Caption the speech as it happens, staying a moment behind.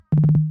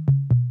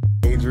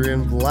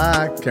Adrian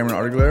Black. Cameron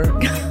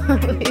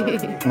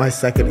Artiglera. My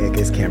second ick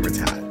is Cameron's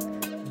hat.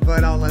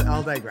 But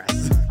I'll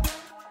digress.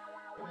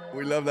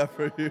 We love that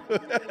for you.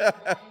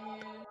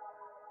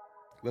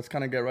 Let's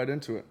kind of get right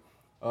into it.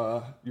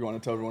 You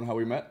want to tell everyone how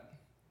we met?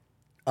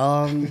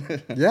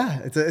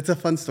 Yeah, it's a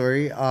fun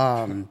story.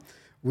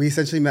 We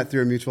essentially met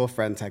through a mutual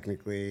friend,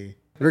 technically.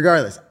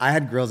 Regardless, I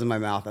had grills in my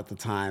mouth at the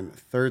time.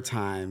 Third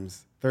time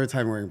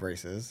wearing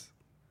braces.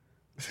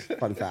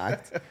 Fun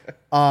fact.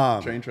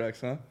 Train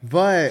tracks, huh?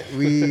 But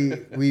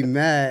we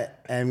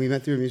met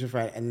through a mutual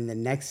friend, and then the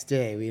next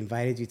day we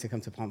invited you to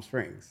come to Palm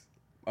Springs.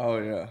 Oh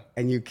yeah.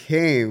 And you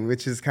came,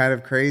 which is kind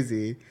of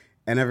crazy.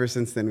 And ever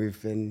since then,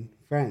 we've been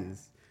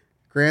friends.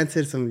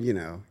 Granted, some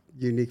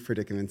unique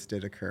predicaments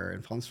did occur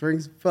in Palm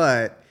Springs,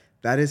 but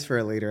that is for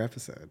a later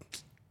episode.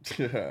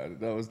 Yeah,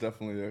 that was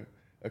definitely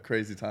a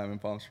crazy time in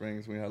Palm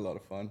Springs. We had a lot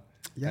of fun.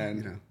 Yeah,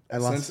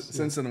 and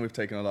since then, we've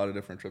taken a lot of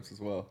different trips as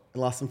well. I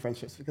lost some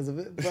friendships because of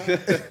it,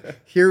 but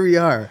here we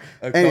are.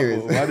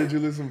 Anyways. Why did you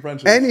lose some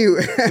friendships?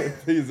 Anyway.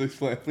 Please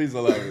explain. Please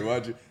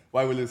elaborate.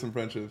 Why we lose some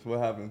friendships? What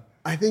happened?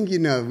 I think, we're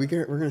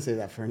going to save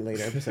that for a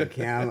later episode,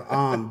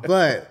 Cam.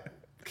 But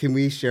can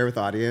we share with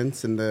the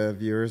audience and the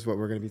viewers what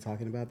we're going to be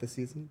talking about this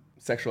season?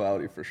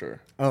 Sexuality, for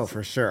sure. Oh,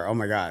 for sure. Oh,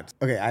 my God.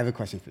 Okay, I have a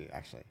question for you,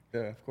 actually.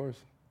 Yeah, of course.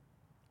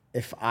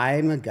 If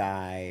I'm a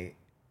guy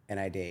and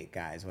I date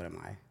guys, what am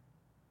I?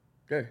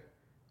 Gay.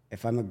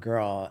 If I'm a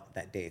girl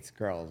that dates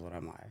girls, what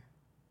am I?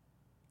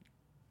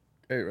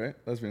 Gay, right?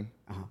 Lesbian.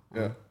 Uh-huh.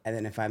 Yeah. And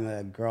then if I'm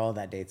a girl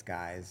that dates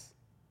guys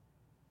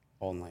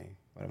only,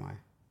 what am I?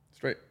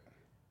 Straight.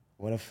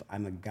 What if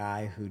I'm a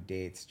guy who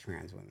dates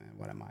trans women?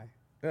 What am I?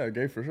 Yeah,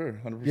 gay for sure,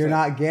 100%. You're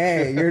not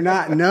gay. You're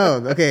not.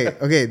 No.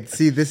 Okay.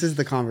 See, this is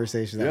the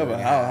conversation. Yeah, but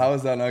how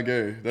is that not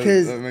gay?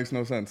 That makes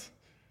no sense.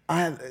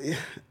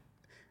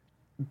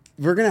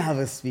 We're going to have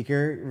a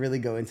speaker really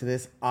go into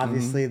this.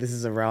 Obviously, This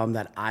is a realm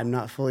that I'm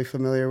not fully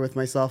familiar with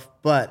myself,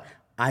 but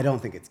I don't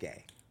think it's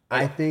gay.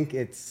 I think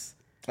it's...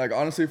 Like,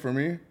 honestly, for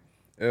me,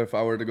 if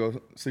I were to go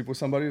sleep with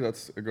somebody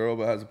that's a girl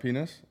but has a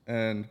penis,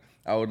 and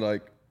I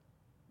would,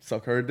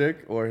 suck her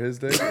dick or his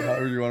dick,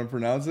 however you want to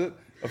pronounce it,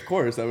 of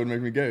course, that would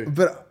make me gay.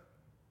 But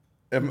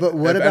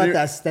what about the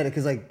aesthetic?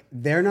 Because,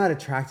 they're not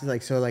attracted.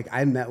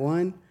 I met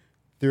one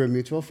through a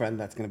mutual friend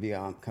that's going to be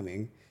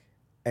coming.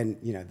 And,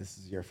 this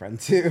is your friend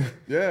too.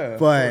 Yeah.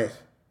 But,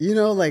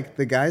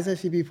 the guys that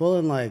she be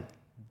pulling,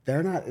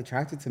 they're not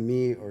attracted to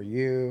me or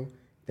you.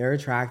 They're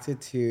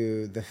attracted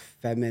to the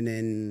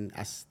feminine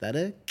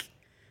aesthetic,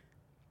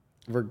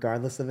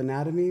 regardless of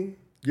anatomy.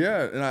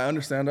 Yeah, and I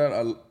understand that.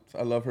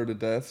 I love her to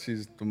death.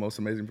 She's the most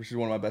amazing person. She's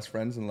one of my best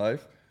friends in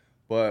life.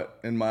 But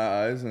in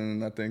my eyes,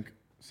 and I think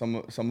some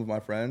of my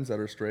friends that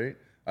are straight,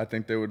 I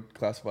think they would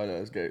classify that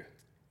as gay.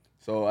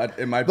 So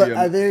it might be. But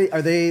are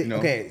they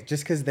okay?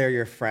 Just because they're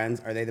your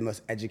friends, are they the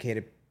most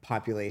educated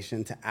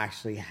population to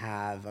actually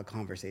have a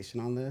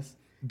conversation on this?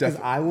 Because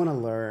I want to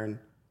learn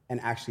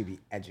and actually be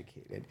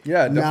educated.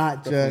 Yeah,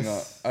 not definitely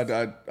just.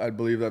 Not. I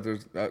believe that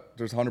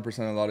there's 100%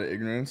 a lot of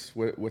ignorance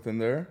within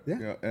there.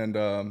 Yeah. And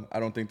I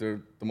don't think they're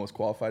the most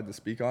qualified to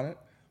speak on it.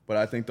 But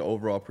I think the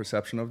overall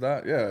perception of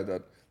that,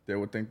 that they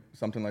would think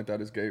something like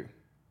that is gay.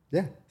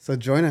 Yeah. So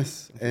join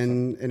us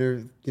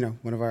in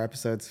one of our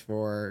episodes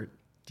for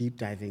deep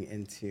diving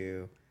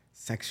into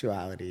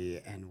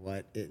sexuality and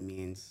what it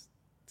means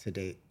to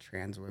date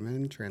trans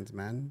women, trans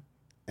men,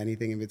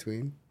 anything in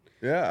between.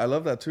 Yeah, I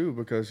love that too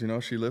because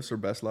she lives her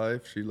best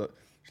life. She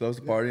loves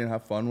to party and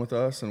have fun with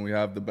us, and we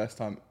have the best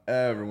time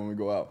ever when we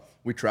go out.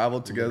 We travel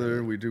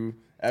together. We do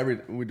a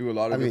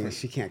lot of different.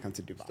 She can't come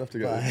to Dubai stuff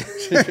together.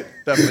 She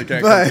definitely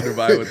can't come to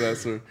Dubai with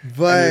us or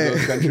any of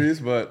those countries,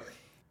 but.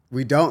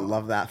 We don't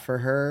love that for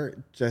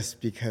her just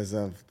because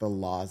of the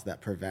laws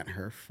that prevent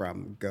her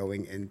from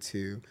going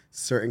into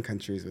certain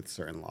countries with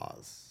certain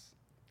laws.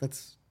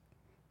 That's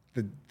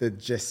the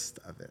gist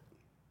of it.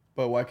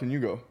 But why can you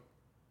go?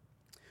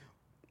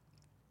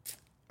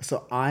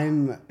 So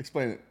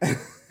Explain it.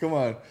 Come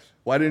on.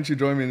 Why didn't you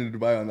join me in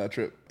Dubai on that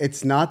trip?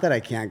 It's not that I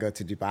can't go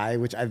to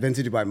Dubai, which I've been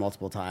to Dubai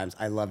multiple times.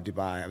 I love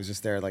Dubai. I was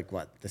just there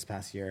this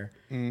past year.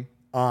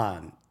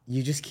 Mm-hmm.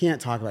 You just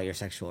can't talk about your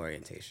sexual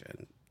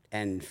orientation.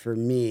 And for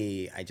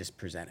me, I just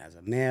present as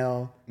a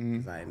male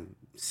because I'm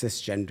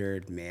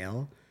cisgendered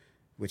male,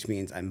 which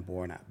means I'm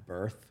born at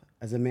birth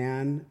as a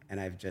man, and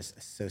I've just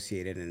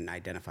associated and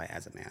identify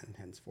as a man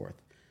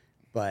henceforth.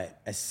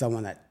 But as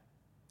someone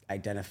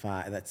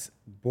that's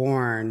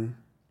born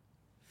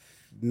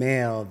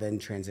male, then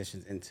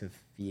transitions into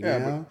female.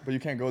 Yeah, but you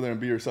can't go there and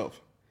be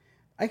yourself.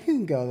 I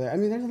can go there. I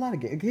mean, there's a lot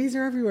of gays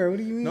are everywhere. What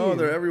do you mean? No,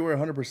 they're everywhere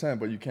 100%,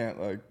 but you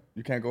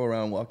can't go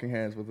around walking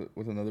hands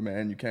with another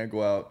man. You can't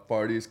go out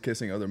parties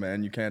kissing other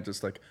men. You can't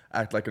just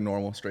act like a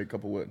normal straight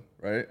couple would,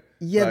 right?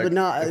 Yeah, but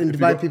not in Dubai.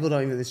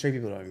 The straight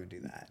people don't even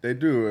do that. They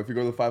do. If you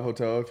go to the 5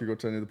 Hotel, if you go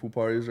to any of the pool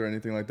parties or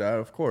anything like that,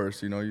 of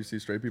course, you see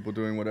straight people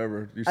doing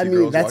whatever. You see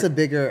girls I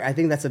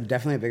think that's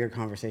definitely a bigger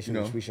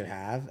conversation which we should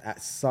have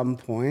at some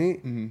point.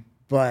 Mm-hmm.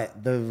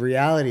 But the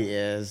reality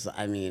is,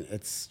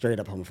 it's straight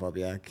up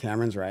homophobia.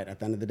 Cameron's right at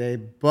the end of the day,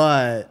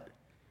 but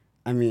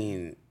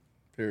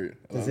Period.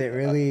 Does it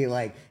really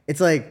like? It's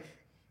like,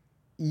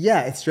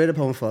 yeah, it's straight up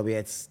homophobia.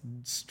 It's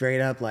straight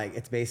up like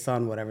it's based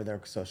on whatever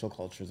their social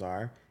cultures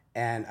are.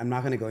 And I'm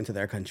not going to go into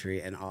their country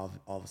and all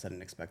of a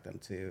sudden expect them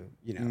to,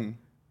 you know,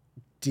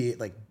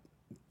 like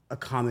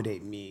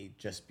accommodate me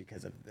just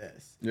because of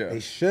this. Yeah. They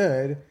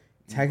should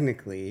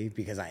technically,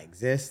 because I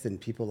exist and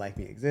people like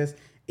me exist,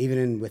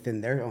 even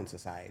within their own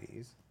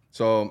societies.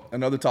 So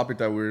another topic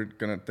that we're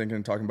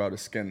thinking talking about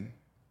is skin.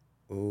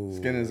 Ooh.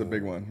 Skin is a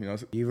big one, you know.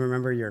 You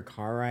remember your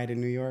car ride in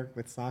New York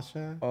with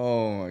Sasha?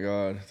 Oh my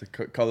God, the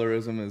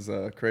colorism is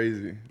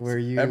crazy. Where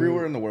you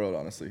everywhere in the world,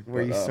 honestly.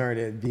 Where you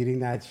started beating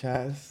that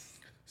chest?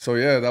 So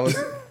yeah, that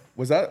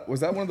was that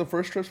one of the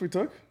first trips we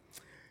took?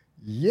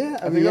 Yeah,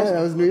 I mean,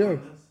 that was New York.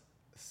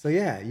 So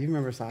yeah, you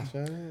remember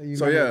Sasha?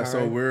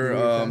 So we're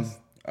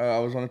I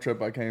was on a trip.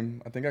 I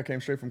think I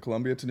came straight from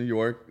Colombia to New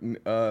York.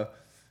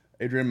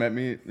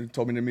 Adrian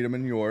told me to meet him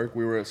in New York.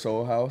 We were at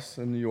Soho House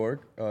in New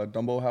York,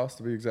 Dumbo House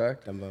to be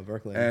exact. Dumbo,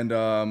 Brooklyn.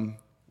 And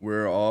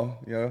we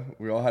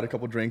all had a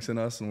couple drinks in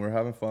us and we were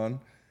having fun.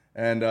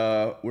 And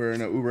we're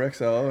in an Uber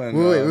XL. And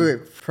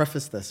wait.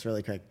 Preface this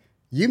really quick.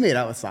 You made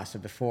out with Sasha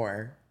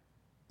before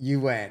you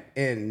went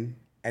in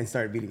and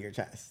started beating your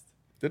chest.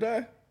 Did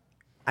I?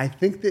 I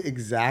think the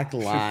exact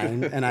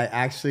line, and I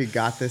actually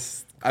got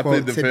this I quote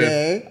played the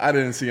today. fifth. I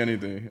didn't see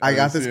anything. I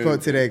got this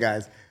quote today,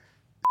 guys.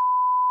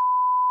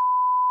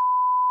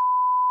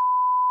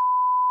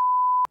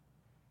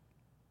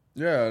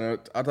 Yeah,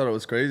 I thought it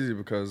was crazy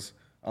because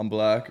I'm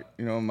black.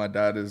 You know, my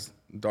dad is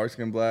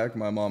dark-skinned black.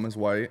 My mom is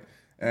white.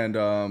 And,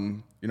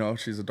 you know,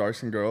 she's a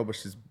dark-skinned girl, but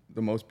she's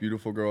the most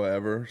beautiful girl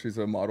ever. She's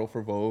a model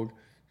for Vogue.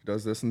 She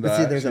does this and that. But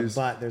see,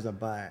 there's a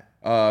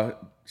but.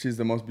 She's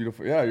the most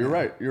beautiful. Yeah, you're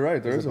right. You're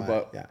right. There is a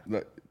but.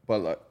 Yeah.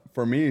 But like,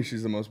 for me,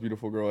 she's the most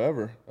beautiful girl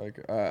ever. Like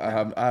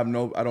I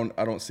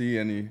don't see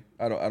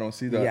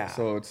that. Yeah.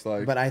 So it's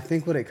like. But I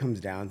think what it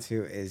comes down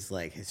to is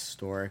like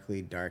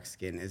historically, dark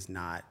skin is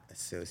not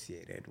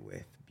associated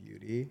with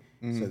beauty.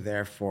 So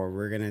therefore,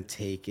 we're gonna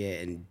take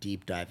it and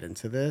deep dive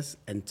into this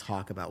and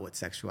talk about what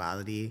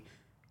sexuality,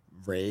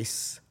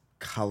 race,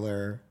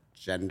 color,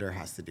 gender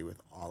has to do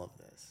with all of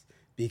this.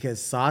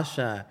 Because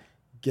Sasha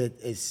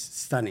is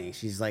stunning.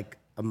 She's like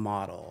a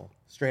model,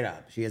 straight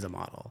up. She is a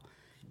model.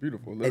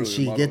 Beautiful, and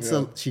she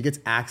gets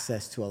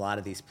access to a lot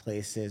of these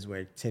places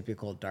where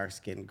typical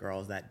dark-skinned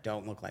girls that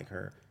don't look like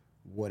her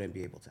wouldn't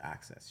be able to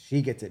access.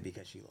 She gets it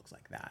because she looks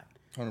like that.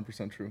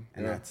 100% true.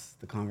 And that's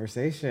the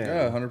conversation.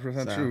 Yeah,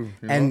 100% true.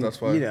 You know, and that's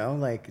why. You know,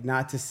 like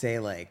not to say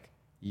like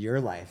your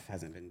life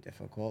hasn't been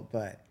difficult,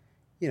 but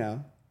you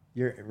know,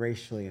 you're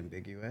racially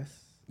ambiguous.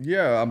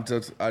 Yeah,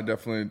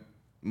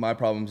 my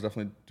problems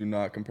definitely do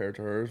not compare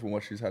to hers and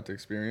what she's had to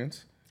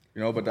experience.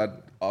 You know, but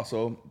that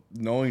also,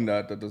 knowing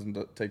that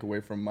doesn't take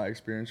away from my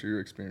experience or your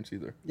experience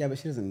either. Yeah, but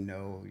she doesn't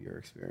know your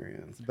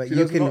experience. But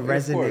you can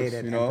resonate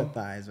and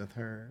empathize with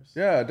hers.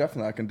 Yeah,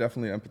 definitely. I can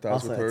definitely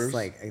empathize with hers. Also, it's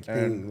like a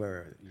thing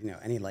where, you know,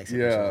 any likes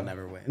will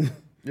never win.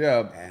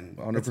 Yeah, and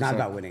 100%. It's not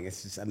about winning.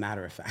 It's just a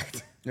matter of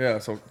fact. Yeah,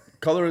 so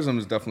colorism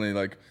is definitely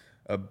like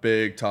a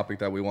big topic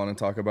that we want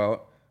to talk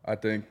about. I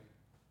think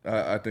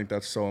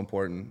that's so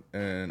important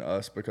in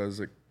us because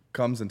it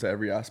comes into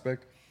every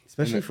aspect.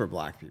 Especially for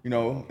black people. You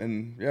know,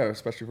 and yeah,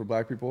 especially for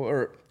black people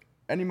or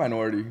any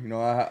minority. You know,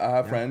 I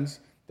have friends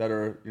that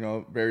are, you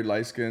know, very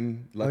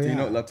light-skinned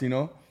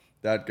Latino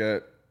that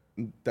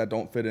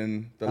don't fit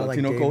in the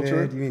Latino like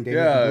culture. You mean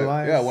David with blue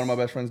eyes? Yeah, one of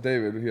my best friends,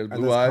 David. He has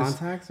blue eyes.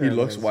 He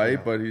looks white,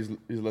 real? but he's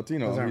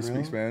Latino. He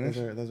speaks Spanish.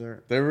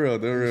 They're real.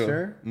 They're real.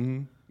 Sure?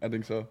 Mm-hmm. I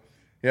think so.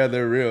 Yeah,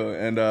 they're real.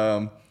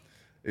 And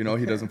you know,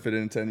 he doesn't fit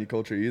into any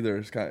culture either.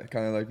 It's kind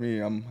of like me.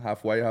 I'm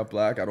half white, half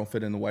black. I don't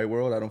fit in the white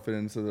world. I don't fit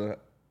into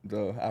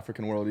the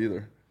African world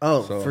either.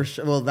 Oh, so. For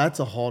sure. Well,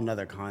 that's a whole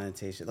nother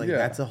connotation.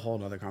 That's a whole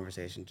nother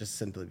conversation, just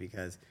simply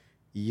because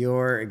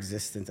your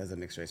existence as a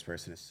mixed race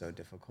person is so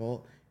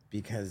difficult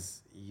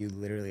because you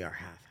literally are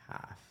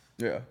half.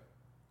 Yeah.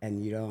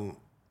 And you don't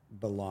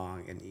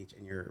belong in each,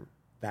 and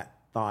that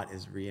thought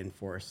is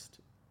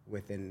reinforced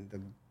within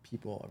the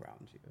people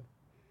around you.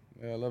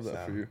 Yeah, I love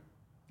that for you.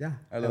 Yeah.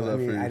 I love that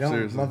for you. I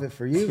don't love it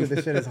for you, but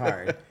this shit is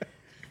hard.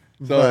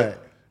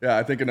 Yeah,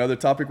 I think another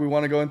topic we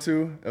want to go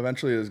into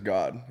eventually is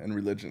God and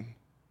religion.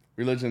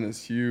 Religion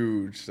is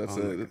huge.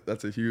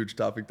 That's a huge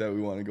topic that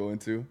we want to go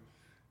into.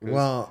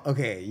 Well,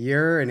 okay,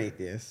 you're an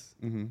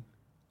atheist. Mm-hmm.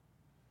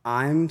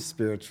 I'm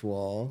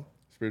spiritual.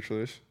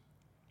 Spiritual-ish?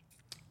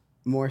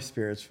 More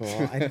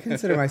spiritual. I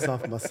consider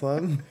myself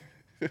Muslim.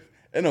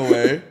 In a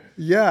way.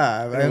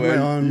 Yeah. I have my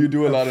own. You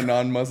do a lot of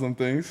non-Muslim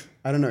things.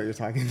 I don't know what you're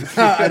talking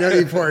about. I don't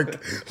eat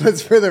pork.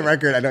 Let's for the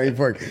record, I don't eat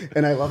pork.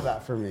 And I love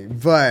that for me.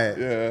 But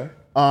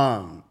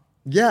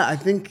yeah, I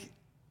think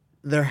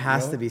there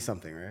has to be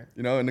something, right?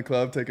 You know, in the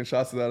club taking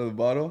shots out of the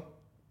bottle.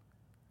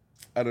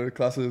 Out of the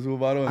Clase Azul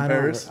bottle in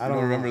Paris. I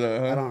don't remember that,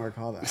 huh? I don't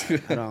recall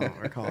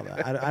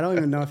that. I don't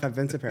even know if I've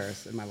been to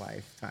Paris in my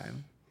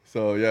lifetime.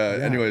 So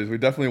anyways, we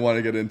definitely want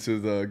to get into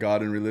the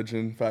God and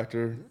religion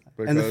factor.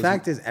 And the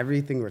fact is,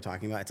 everything we're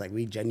talking about, it's like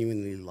we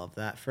genuinely love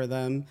that for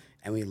them,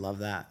 and we love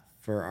that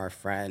for our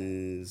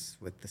friends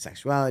with the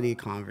sexuality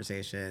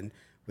conversation.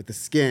 with the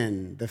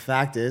skin. The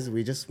fact is,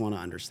 we just want to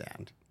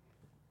understand.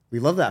 We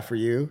love that for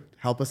you.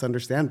 Help us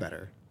understand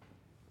better.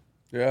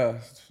 Yeah,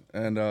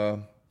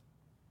 and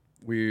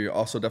we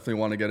also definitely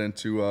want to get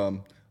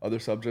into other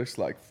subjects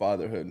like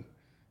fatherhood.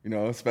 You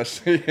know,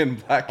 especially in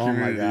Black Oh my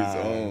communities. God.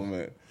 Oh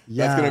man,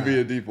 Yeah. that's gonna be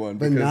a deep one.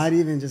 But not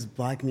even just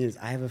Black communities.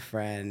 I have a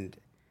friend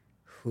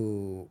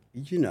who,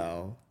 you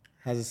know,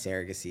 has a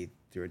surrogacy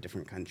through a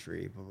different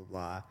country, blah, blah,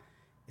 blah.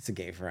 It's a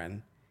gay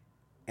friend.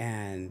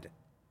 And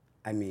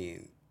I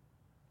mean,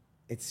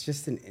 it's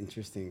just an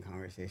interesting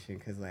conversation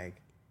because,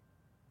 like,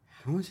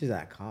 how much does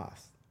that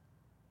cost?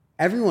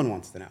 Everyone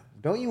wants to know.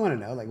 Don't you want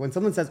to know? Like, when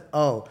someone says,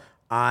 oh,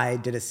 I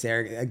did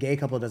a gay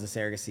couple does a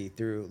surrogacy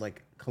through,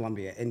 like,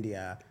 Colombia,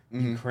 India,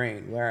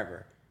 Ukraine,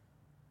 wherever.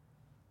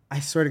 I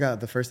swear to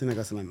God, the first thing that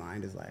goes to my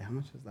mind is, like, how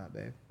much is that,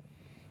 babe?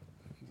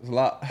 It's a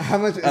lot. How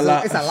much? A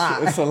lot. It's a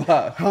lot. It's a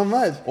lot. How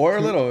much? Or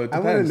a little. It I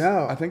depends. want to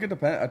know. I think it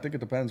depends. I think it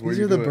depends where These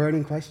you are do the it.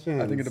 burning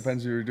questions. I think it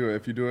depends where you do it.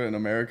 If you do it in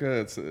America,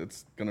 it's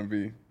gonna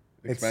be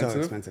It's so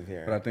expensive. expensive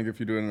here. But I think if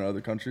you do it in other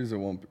countries, it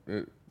won't.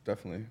 It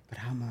definitely But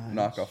how much?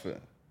 knock off a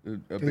Do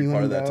big you part of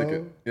wanna that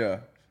ticket. know? Yeah.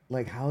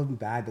 Like, how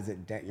bad does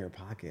it dent your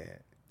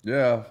pocket?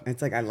 Yeah. And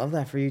it's like, I love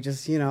that for you.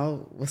 Just, you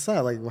know, what's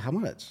up? Like, well, how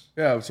much?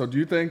 Yeah. So do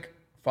you think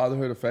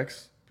fatherhood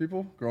affects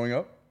people growing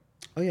up?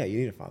 Oh, yeah, you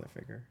need a father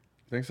figure.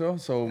 Think so?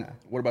 So Yeah.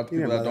 what about the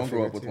You need people a that don't mother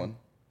grow up figure, with too. one?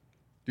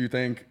 Do you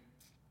think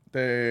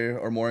they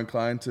are more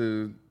inclined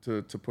to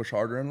push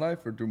harder in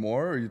life or do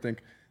more? Or you think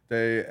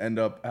they end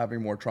up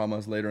having more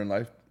traumas later in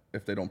life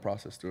if they don't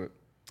process through it?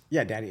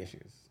 Yeah, daddy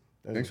issues.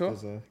 Think so?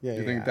 Yeah, You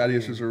yeah, think I daddy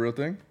mean, issues are a real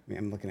thing? I mean,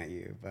 I'm looking at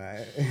you,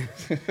 but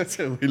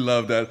We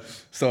love that.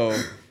 So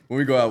when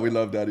we go out, we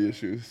love daddy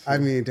issues. I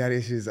mean, daddy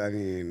issues, I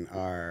mean,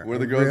 are Where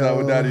the girls out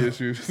with daddy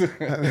issues.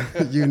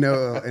 you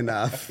know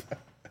enough.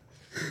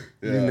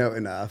 You Yeah. know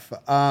enough.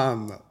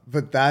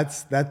 But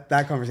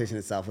that conversation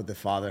itself with the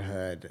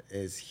fatherhood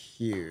is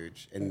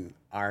huge in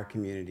our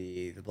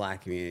community, the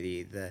Black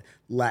community, the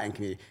Latin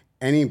community,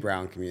 any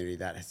brown community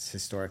that has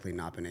historically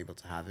not been able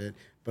to have it,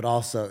 but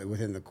also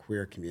within the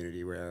queer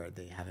community where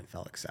they haven't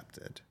felt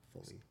accepted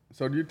fully.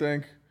 So do you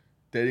think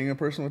dating a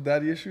person with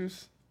daddy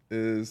issues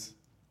is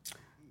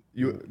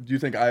do you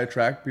think I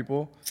attract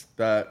people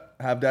that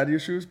have daddy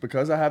issues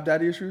because I have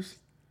daddy issues?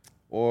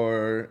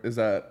 Or is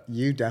that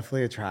You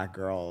definitely attract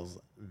girls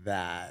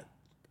that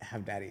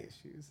have daddy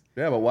issues.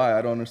 yeah, but why?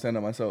 I don't understand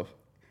that myself.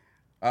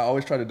 I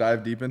always try to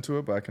dive deep into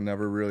it, but I can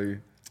never really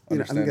You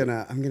know, understand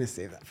I'm gonna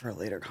save that for a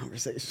later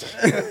conversation.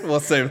 it. We'll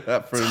save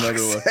that for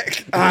another one.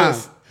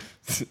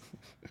 Toxic.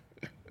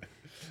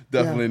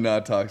 Definitely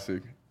not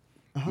toxic.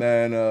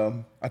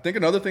 Man, I think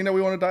another thing that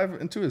we want to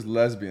dive into is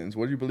lesbians.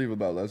 What do you believe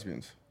about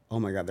lesbians? Oh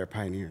my God, they're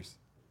pioneers.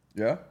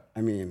 Yeah?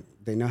 I mean,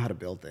 they know how to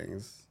build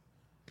things.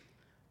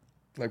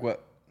 Like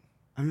what?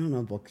 I don't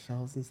know,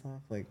 bookshelves and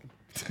stuff. Like,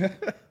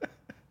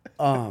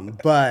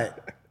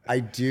 but I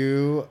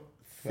do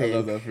think. I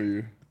love that for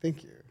you.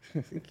 Thank you.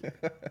 Thank you.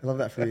 I love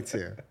that for me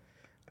too.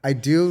 I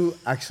do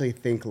actually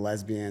think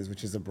lesbians,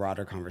 which is a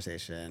broader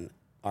conversation,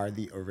 are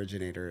the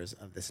originators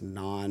of this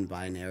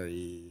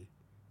non-binary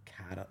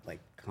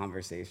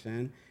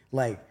conversation.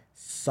 Like,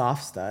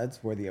 soft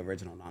studs were the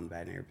original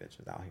non-binary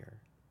bitches out here.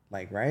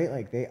 Like, right?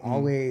 Like, they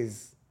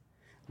always,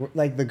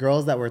 like, the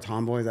girls that were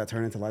tomboys that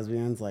turned into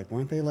lesbians, like,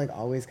 weren't they, like,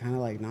 always kind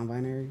of, like,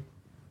 non-binary?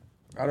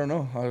 I don't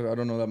know. I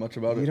don't know that much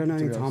about it. You don't know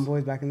to any be honest.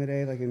 tomboys back in the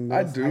day? Like, in I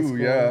high do, school?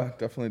 yeah,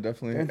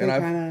 definitely. Aren't And they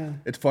I've kinda-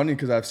 it's funny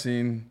because I've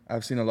seen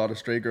a lot of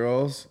straight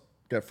girls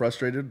get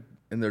frustrated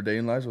in their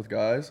dating lives with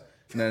guys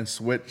and then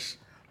switch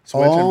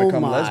and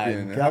become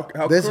lesbian.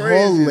 How This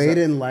crazy whole is that? late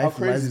in How life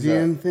crazy is that?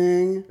 lesbian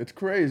thing. It's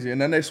crazy,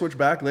 and then they switch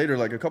back later.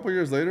 Like a couple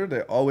years later,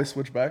 they always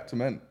switch back to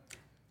men,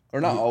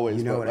 or not always,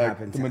 You know but what like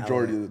happened the to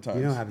majority Ellen, of the time.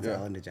 You know what happened yeah. to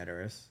Ellen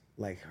DeGeneres?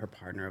 Like, her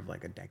partner of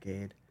like a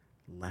decade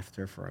left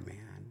her for a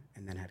man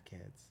and then had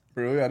kids.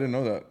 Really, I didn't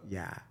know that.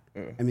 Yeah.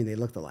 Yeah. I mean, they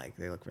looked alike.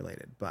 They look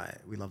related,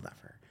 but we love that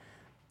for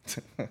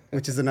her.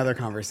 Which is another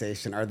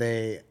conversation. Are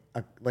they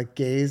like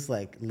gays?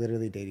 Like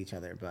literally date each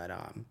other? But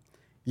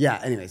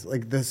yeah. Anyways,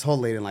 like this whole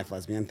late in life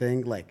lesbian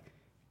thing, like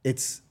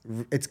it's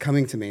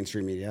coming to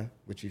mainstream media,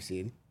 which you've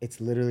seen.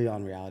 It's literally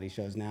on reality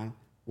shows now.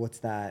 What's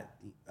that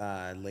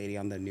lady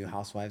on the New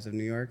Housewives of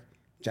New York?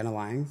 Jenna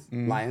Lyons.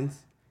 Lyons.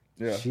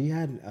 Yeah. She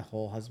had a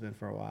whole husband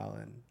for a while,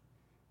 and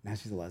now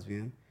she's a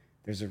lesbian.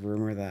 There's a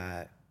rumor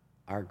that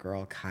our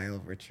girl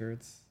Kyle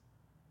Richards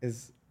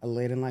is a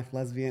late in life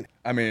lesbian.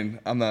 I mean,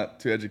 I'm not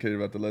too educated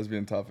about the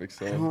lesbian topic,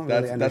 so I don't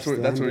that's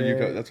really that's where understand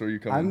you it. that's where you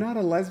come. I'm in. not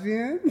a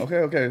lesbian.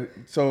 Okay.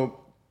 So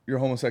you're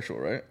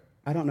homosexual, right?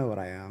 I don't know what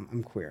I am.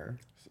 I'm queer.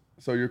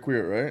 So you're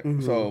queer, right?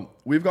 Mm-hmm. So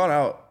we've gone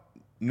out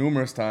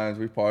numerous times.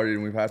 We've partied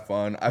and we've had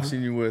fun. I've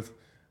seen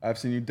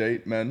you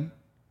date men,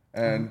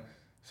 and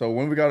so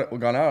when we've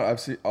gone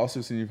out,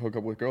 also seen you hook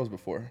up with girls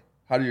before.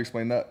 How do you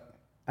explain that?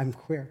 I'm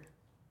queer.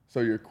 So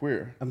you're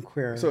queer. I'm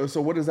queer.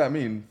 So what does that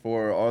mean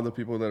for all the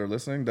people that are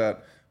listening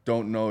that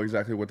don't know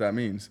exactly what that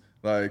means?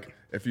 Like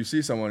if you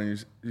see someone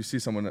and you see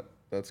someone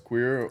that's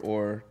queer,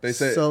 or they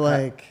say So,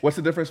 like- what's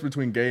the difference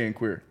between gay and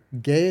queer?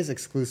 Gay is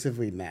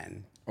exclusively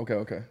men.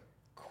 Okay.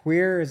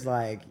 queer is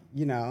like,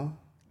 you know,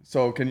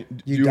 So do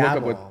You you hook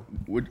up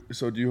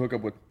dabble. do you hook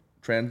up with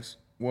trans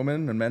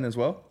women and men as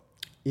well?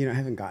 you know, I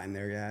haven't gotten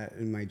there yet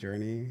in my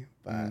journey,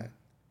 but Mm-hmm.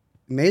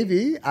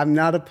 maybe I'm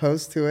not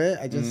opposed to it.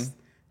 I just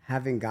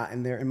haven't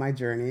gotten there in my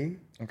journey.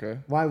 Okay.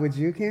 Why would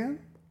you, Cam?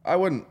 I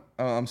wouldn't.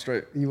 I'm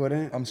straight. You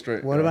wouldn't? I'm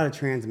straight, What yeah. about a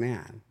trans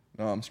man?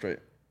 No, I'm straight.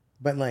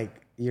 But like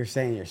you're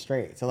saying you're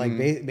straight. So Mm-hmm.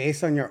 like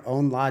based on your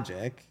own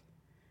logic,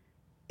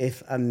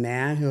 if a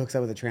man who hooks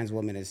up with a trans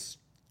woman is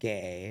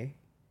gay,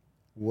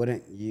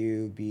 wouldn't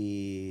you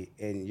be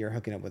and you're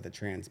hooking up with a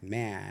trans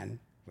man,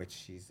 which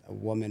she's a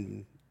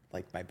woman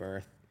like by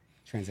birth,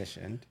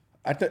 transitioned.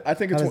 I think How it's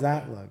does one-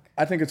 that look?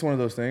 I think it's one of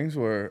those things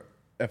where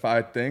if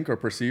I think or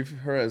perceive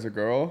her as a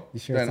girl, You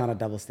sure then it's not a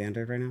double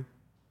standard right now?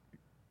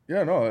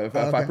 yeah, no. If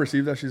I okay.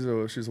 perceive that she's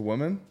a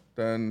woman,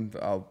 then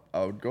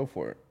I would go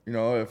for it. You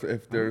know,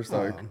 if there's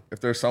like if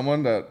there's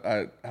someone that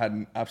I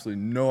had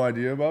absolutely no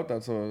idea about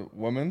that's a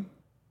woman,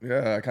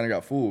 yeah, I kind of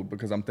got fooled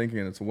because I'm thinking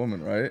it's a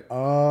woman, right?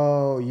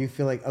 Oh, you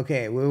feel like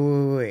okay,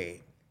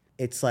 wait.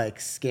 It's like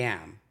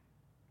scam.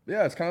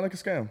 Yeah, it's kind of like a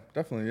scam,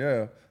 definitely.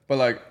 Yeah, but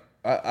like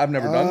I've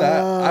never done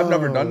that. I've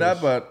never done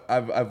that, but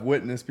I've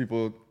witnessed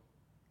people.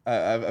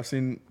 I've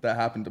seen that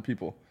happen to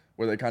people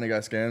where they kind of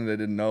got scammed. They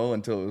didn't know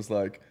until it was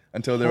like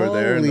until they were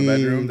there in the Holy-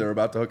 bedroom. They were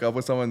about to hook up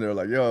with someone. They were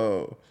like,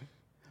 "Yo,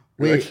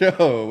 Wait. like,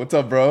 yo, what's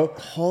up, bro?"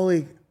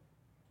 Holy,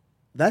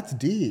 that's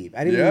deep.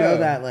 I didn't even Yeah. know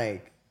that.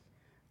 Like,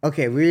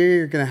 okay,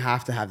 we're gonna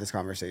have to have this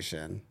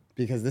conversation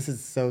because this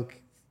is so.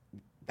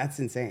 That's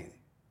insane.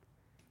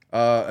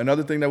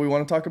 Another thing that we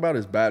want to talk about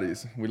is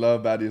baddies. We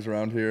love baddies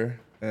around here,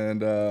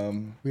 and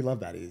We love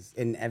baddies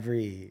in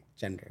every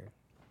gender.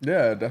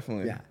 yeah,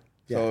 definitely. Yeah,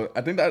 So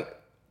I think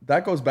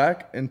that goes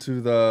back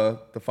into the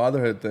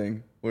fatherhood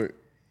thing, where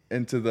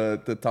into the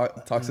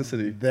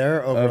toxicity They're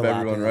of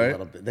overlapping everyone, a right?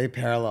 little bit. They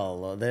parallel a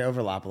little. They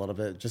overlap a little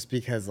bit just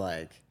because,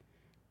 like,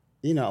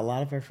 you know, a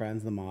lot of our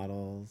friends, the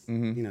models,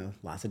 Mm-hmm. you know,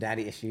 lots of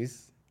daddy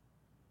issues.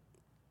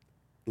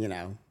 You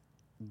know,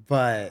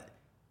 but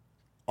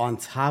on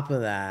top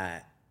of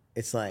that,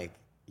 it's like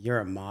you're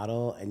a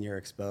model and you're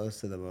exposed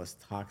to the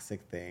most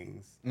toxic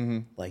things. Mm-hmm.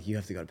 Like you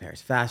have to go to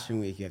Paris Fashion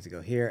Week, you have to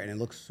go here, and it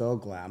looks so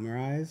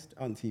glamorized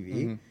on TV.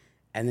 Mm-hmm.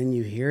 And then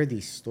you hear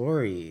these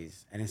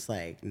stories, and it's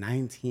like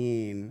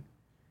 19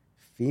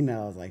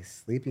 females like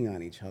sleeping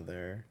on each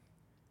other,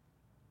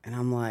 and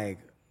I'm like,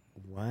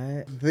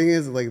 what? The thing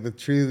is, like, the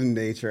true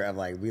nature of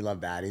like we love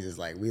baddies is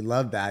like we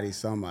love baddies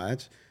so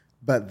much,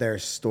 but their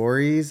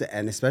stories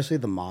and especially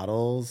the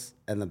models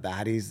and the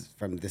baddies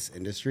from this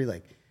industry,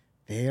 like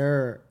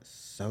they're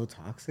so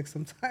toxic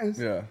sometimes.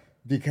 Yeah.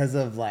 Because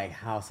of like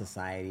how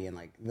society and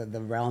like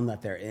the realm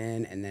that they're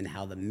in, and then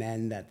how the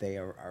men that they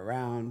are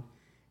around,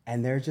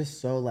 and they're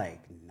just so like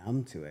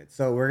numb to it.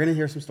 So we're gonna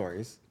hear some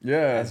stories. Yeah,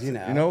 as you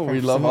know, we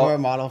from love some all- of our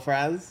model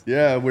friends.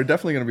 Yeah, we're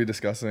definitely going to be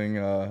discussing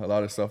a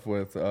lot of stuff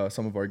with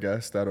some of our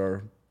guests that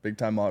are big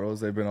time models.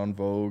 They've been on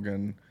Vogue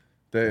and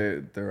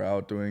they're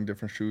out doing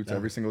different shoots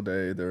every single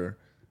day. They're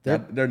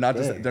not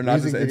just big. they're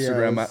not just Music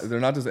Instagram videos. they're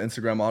not just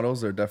Instagram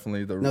models. They're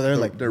definitely they're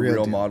like they're real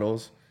real deal.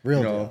 models. Real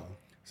you know? deal.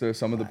 So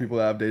some of the people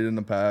that I've dated in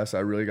the past, I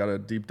really got a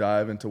deep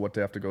dive into what they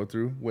have to go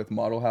through with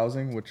model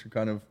housing, which you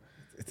kind of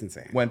It's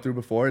insane. went through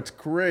before. It's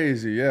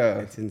crazy, yeah.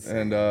 It's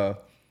insane. And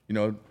you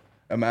know,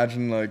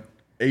 imagine like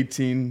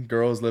 18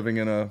 girls living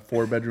in a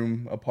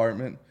 4-bedroom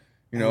apartment.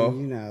 You know,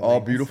 And, you know, all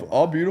like, beautiful, that's a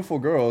all beautiful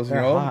girls. They're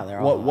you know, hot, they're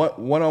all hot.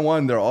 one on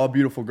one, they're all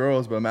beautiful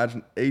girls. But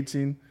imagine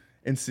 18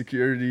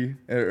 insecure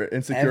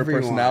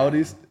Everyone.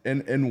 personalities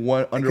in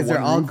one under Because one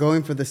they're all roof.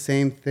 going for the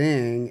same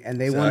thing, and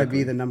they want to Exactly.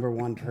 be the number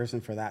one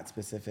person for that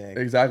specific.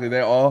 Exactly.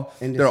 They're all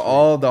Industry.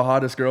 the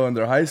hottest girl in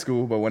their high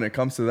school, but when it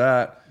comes to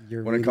that,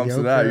 You're when it comes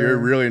to that, mediocre. you're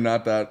really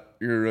not that.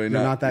 You're really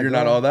not that You're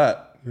not girl. all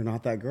that. You're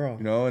not that girl.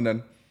 You know, and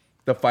then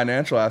the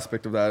financial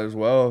aspect of that as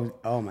well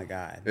Oh my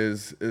god.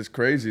 is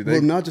crazy.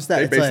 Well, not just that,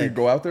 They it's basically like-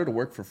 go out there to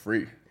work for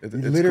free. It's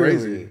Literally.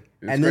 crazy. It's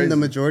And then the crazy.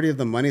 majority of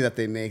the money that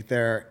they make,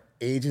 their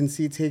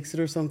agency takes it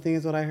or something,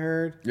 is what I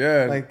heard.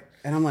 Yeah. Like,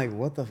 and I'm like,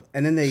 what the?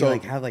 And then they So-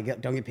 like have like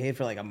don't get paid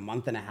for like a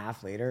month and a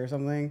half later or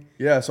something.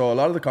 Yeah, so a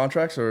lot of the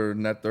contracts are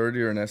net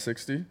 30 or net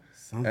 60,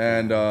 Something.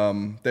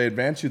 and they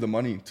advance you the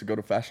money to go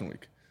to Fashion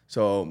Week.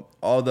 So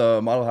all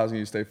the model housing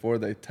you stay for,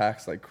 they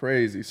tax like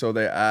crazy. So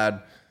they add,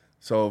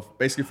 so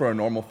basically for a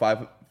normal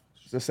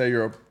just say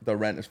the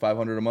rent is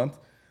 $500 a month,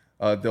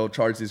 they'll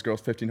charge these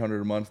girls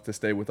 $1,500 a month to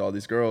stay with all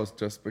these girls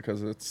just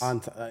because it's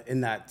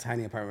In that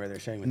tiny apartment where they're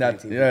sharing with That,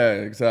 19 yeah,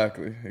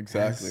 exactly,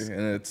 That's-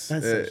 and it's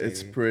that's so it's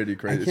shady. pretty I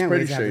crazy. can't It's wait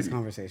pretty to have this shady.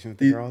 conversation with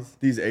the These, girls.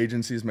 these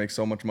agencies make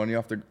so much money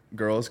off the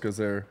girls because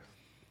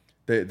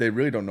they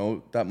really don't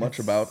know that much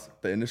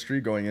about the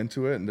industry going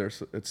into it, and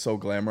it's so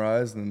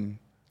glamorized, and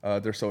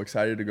they're so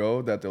excited to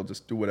go that they'll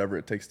just do whatever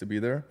it takes to be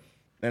there.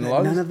 And a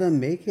lot None of of them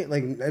make it.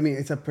 Like, I mean,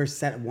 it's a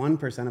percent.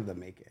 1% of them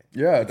make it.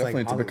 yeah, It's like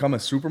definitely to Hollywood. become a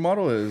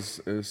supermodel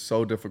is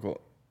so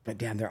difficult, But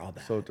damn, they're all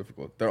bad. so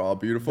difficult. They're all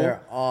beautiful, They're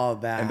all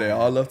bad. and they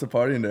all love to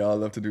party, and they all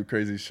love to do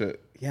crazy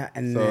shit. Yeah,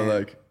 and So, then,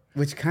 like,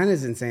 which kind of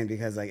is insane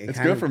because like It's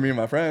kind good of, for me and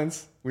my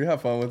friends. We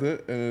have fun with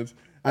it, and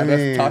I And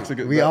mean, that's toxic.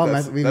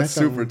 That's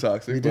super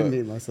toxic. We did but-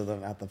 meet most of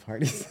them at the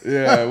parties.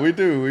 Yeah, we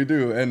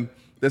do. And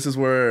this is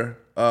where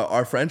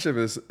our friendship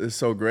is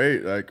so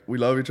great. Like, we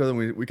love each other.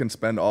 We can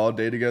spend all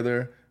day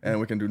together and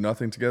we can do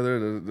nothing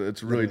together.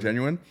 It's really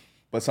genuine.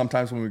 But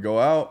sometimes when we go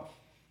out,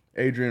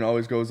 Adrian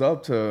always goes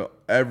up to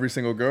every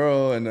single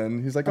girl, and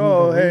then he's like,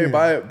 "Oh, hey,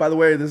 by the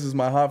way, this is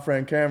my hot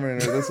friend Cameron,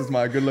 or this is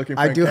my good-looking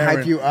friend I do Cameron.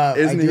 hype you up.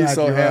 Isn't I do he hype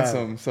so you up.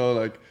 handsome?" So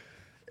like,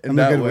 in I'm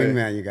that a good way,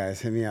 wingman, you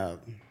guys. Hit me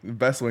up.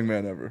 best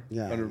wingman ever.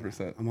 Yeah,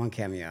 100%. I'm on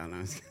Cameo. No,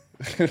 I'm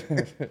just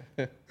kidding.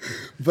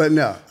 But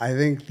no, I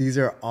think these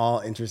are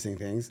all interesting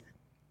things,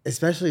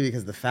 especially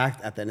because the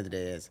fact at the end of the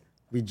day is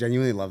we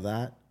genuinely love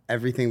that.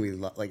 Everything we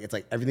love, like it's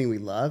like everything we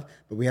love,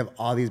 but we have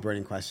all these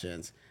burning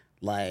questions.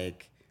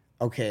 Like,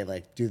 okay,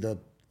 like do the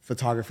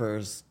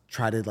photographers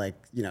try to like,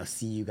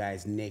 see you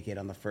guys naked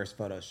on the first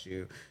photo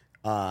shoot?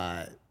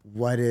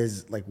 What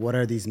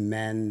are these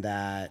men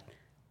that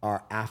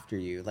are after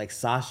you? Like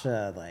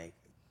Sasha, like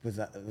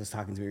was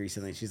talking to me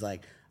recently. She's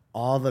like,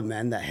 all the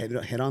men that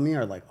hit on me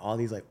are like all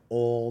these like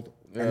old,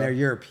 and they're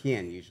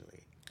European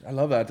usually. I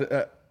love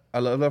that. I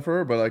love that for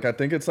her, but like I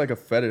think it's like a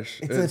fetish.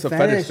 It's a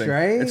fetish thing,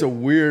 right? It's a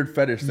weird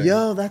fetish thing.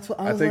 Yo, that's what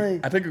I was think.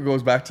 like. I think it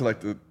goes back to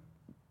like the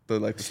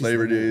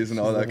slavery days and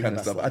all she's that living kind her of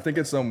best stuff. life. I think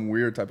it's some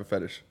weird type of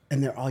fetish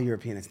And they're all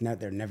European.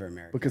 They're never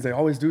American. because they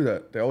always do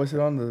that. They always hit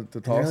on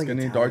the tall, they're, like,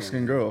 skinny, Italian. dark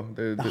skinned girl.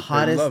 They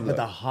hottest, love but that.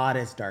 the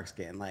hottest dark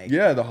skin, like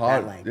Yeah,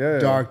 that, like yeah.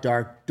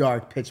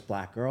 dark, pitch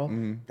black girl.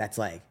 That's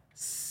like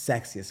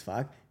sexy as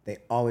fuck. They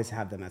always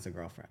have them as a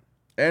girlfriend.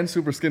 And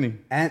super skinny.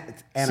 And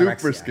it's anorexia.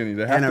 Super skinny.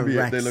 They have to be.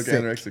 They look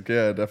Anorexic. anorexic.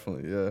 Yeah,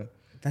 definitely. Yeah.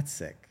 That's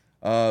sick.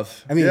 I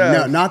I mean,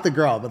 no, not the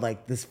girl, but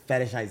like this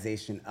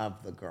fetishization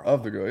of the girl.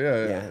 Of the girl.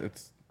 Yeah. Yeah.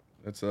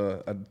 It's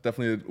a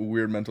definitely a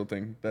weird mental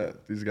thing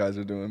that these guys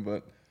are doing,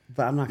 but.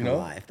 But I'm not gonna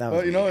lie. If that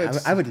was me,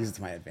 I would use it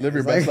to my advantage. Live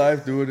your best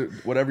life. Do it.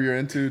 Whatever you're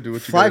into. Do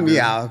what you. Fly gotta me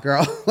do. out,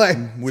 girl. Like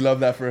We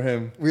love that for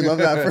him. we love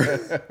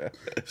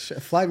that for.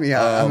 Fly me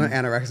out. I'm an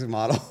anorexic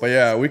model. But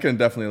yeah, we can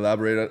definitely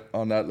elaborate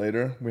on that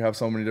later. We have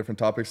so many different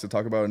topics to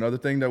talk about. Another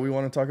thing that we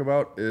want to talk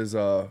about is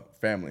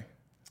family.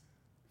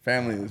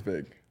 Family is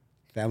big.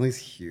 Family's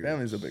huge.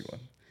 Family's a big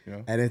one. You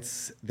know?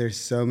 And there's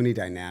so many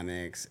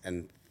dynamics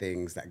and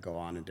things that go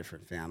on in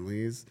different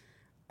families.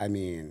 I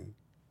mean,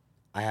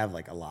 I have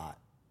like a lot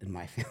in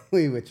my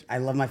family, which I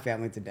love my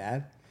family to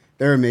death.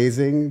 They're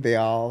amazing. We're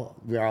all,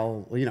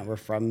 we're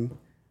from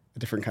a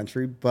different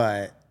country,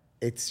 but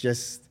it's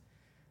just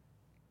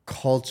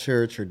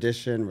culture,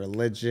 tradition,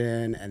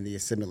 religion, and the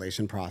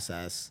assimilation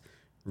process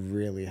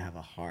really have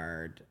a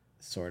hard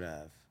sort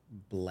of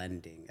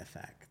blending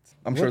effect.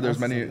 I'm sure there's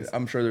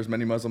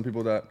many Muslim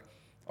people that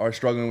are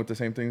struggling with the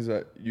same things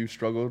that you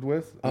struggled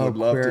with. I would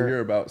love to hear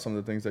about some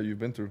of the things that you've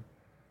been through.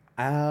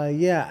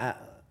 Yeah.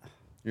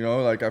 You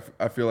know, like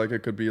I feel like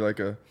it could be like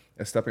a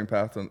stepping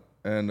path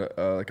and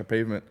like a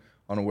pavement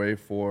on a way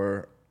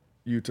for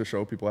you to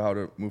show people how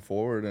to move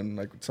forward, and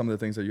like some of the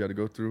things that you had to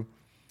go through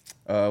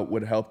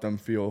would help them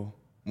feel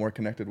more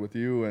connected with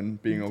you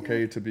and being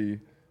okay to be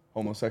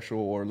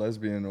homosexual or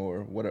lesbian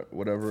or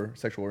whatever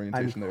sexual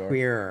orientation they are. I'm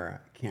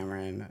queer,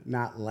 Cameron,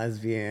 not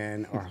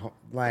lesbian or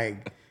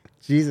like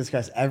Jesus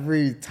Christ.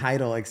 Every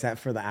title except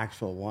for the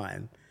actual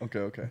one.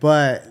 Okay.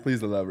 But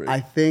please elaborate. I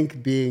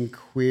think being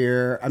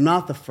queer, I'm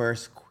not the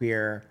first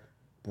queer,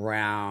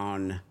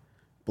 brown,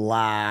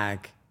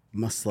 black,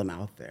 Muslim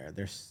out there.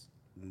 There's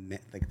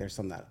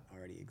some that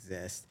already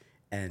exist,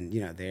 and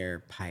they're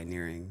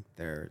pioneering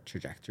their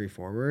trajectory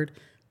forward.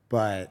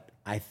 But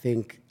I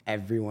think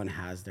everyone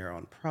has their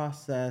own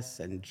process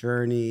and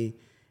journey,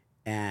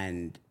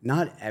 and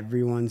not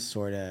everyone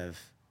sort of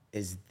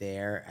is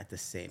there at the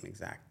same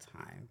exact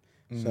time.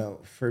 So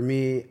for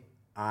me,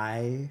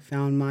 I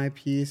found my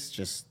peace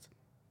just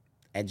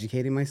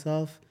educating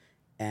myself,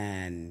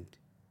 and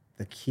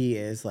the key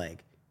is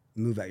like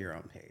move at your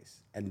own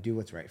pace and do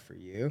what's right for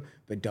you,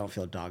 but don't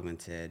feel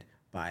dogmated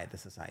by the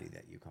society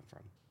that you come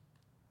from.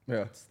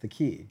 Yeah. It's the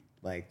key.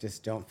 Like,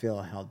 just don't feel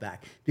held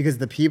back. Because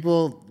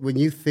when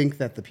you think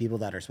that the people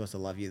that are supposed to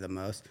love you the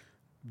most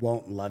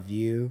won't love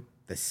you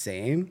the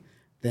same,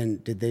 then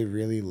did they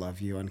really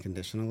love you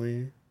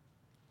unconditionally?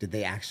 Did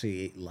they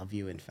actually love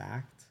you in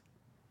fact?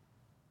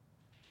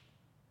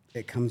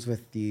 It comes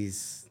with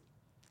these,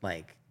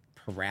 like,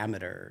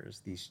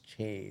 parameters, these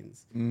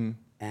chains.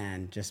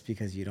 And just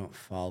because you don't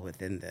fall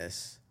within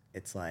this,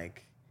 it's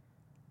like,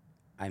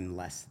 I'm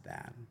less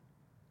than.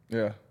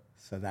 Yeah.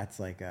 So that's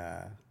like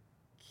a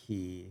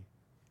key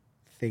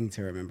thing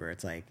to remember.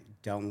 It's like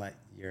don't let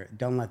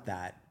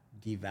that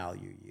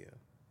devalue you.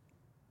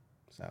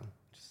 So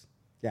just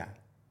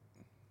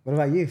What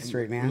about you,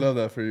 straight man? Love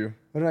that for you.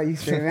 What about you,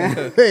 straight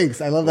man?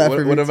 Thanks. I love that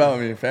for you. What about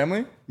me?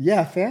 Family?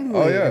 Yeah, family.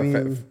 Oh yeah, I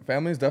mean,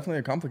 family is definitely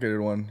a complicated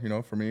one.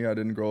 For me, I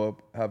didn't grow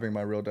up having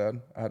my real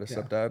dad. I had a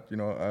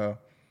stepdad.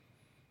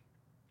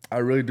 I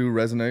really do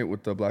resonate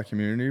with the black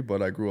community,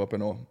 but I grew up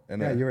in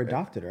you were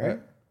adopted, right?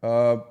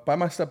 By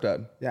my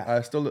stepdad.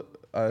 Yeah.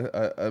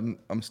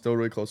 I'm still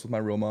really close with my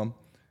real mom,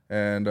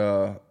 and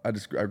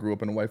I grew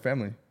up in a white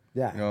family.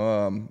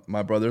 Yeah.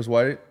 My brother's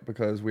white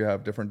because we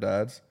have different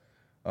dads.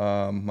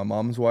 My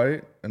mom's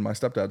white and my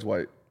stepdad's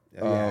white.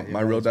 Yeah, your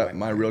My real mother's dad, white,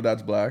 my right? real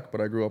dad's black, but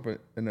I grew up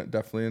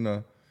definitely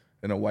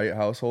in a white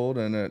household,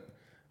 and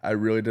I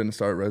really didn't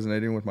start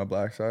resonating with my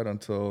black side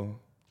until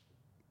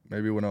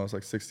maybe when I was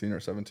like 16 or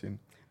 17.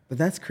 But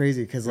that's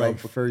crazy because Yeah, like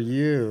for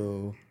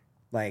you,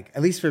 like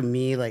at least for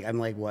me, like I'm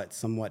like what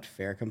somewhat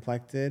fair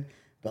complected,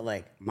 but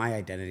like my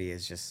identity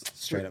is just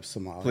straight up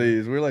Somali.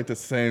 Please, we're like the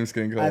same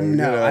skin color. I'm Get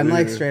no, outta I'm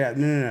like here. straight up.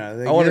 No.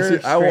 Like, I wanna you're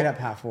see- I straight wa- up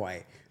half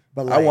white.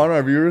 But I like, want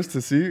our viewers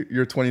to see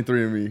you're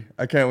 23 and me.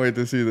 I can't wait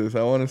to see this.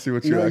 I want to see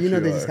what you actually you know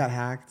they are. just got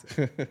hacked.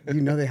 You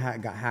know they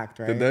got hacked,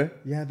 right? Did they?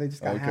 Yeah, they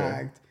just got Okay.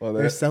 hacked. Well,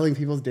 They're selling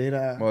people's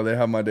data. Well, they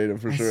have my data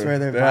for I sure. swear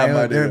they have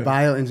my they're data.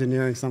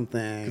 bioengineering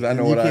something. 'Cause I and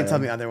know you what I can't tell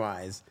am. me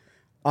otherwise.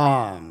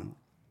 I'm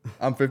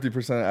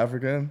 50%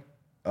 African,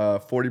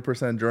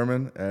 40%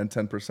 German, and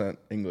 10%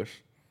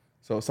 English.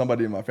 So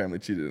somebody in my family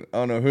cheated. I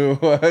don't know who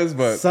it was,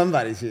 but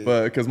Somebody cheated.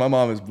 because my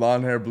mom is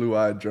blonde hair, blue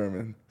eyed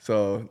German.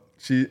 So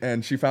she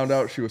found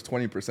out she was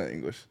 20%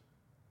 English,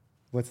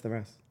 What's the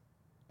rest?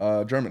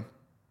 German.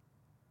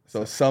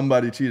 So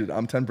somebody cheated.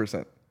 I'm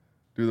 10%.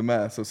 Do the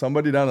math. So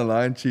somebody down the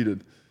line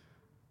cheated.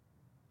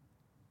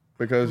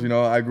 Because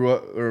I grew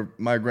up, or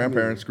my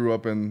grandparents grew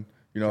up in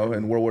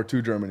in World War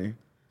II Germany.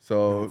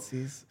 So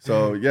Nazis?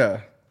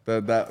 yeah,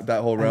 that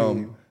whole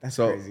realm. that's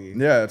so, crazy.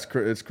 Yeah,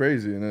 it's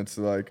crazy, and it's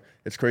like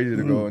it's crazy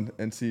to go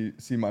and see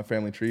my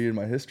family tree and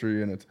my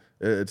history, and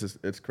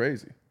it's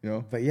crazy,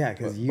 But yeah,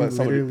 because you But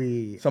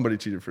literally somebody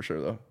cheated for sure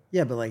though.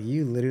 yeah, but like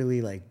you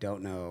literally like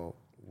don't know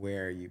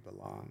where you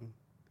belong.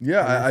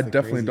 Yeah, And that's I the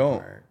definitely crazy don't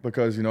part.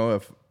 because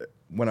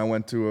when I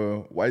went to a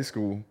white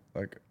school,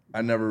 like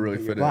I never really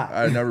But fit you're in. black.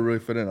 I never really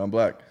fit in. I'm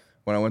black.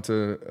 When I went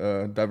to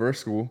a diverse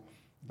school,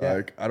 Yeah.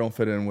 like I don't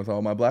fit in with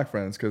all my black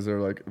friends because they're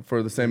like,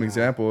 for the same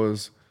example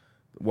as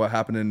what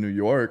happened in New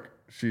York.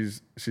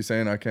 She's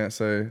saying I can't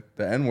say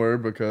the N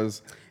word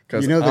because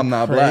You know the I'm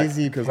not black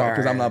crazy because I'm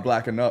part- not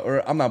black enough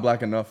or I'm not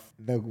black enough.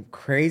 The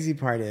crazy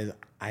part is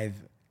I've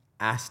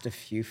asked a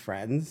few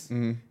friends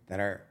Mm-hmm. that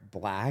are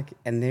black,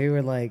 and they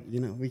were like,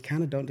 we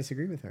kind of don't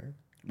disagree with her.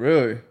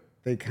 Really?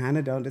 They kind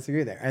of don't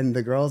disagree there. And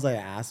the girls I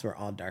asked were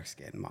all dark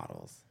skinned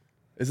models.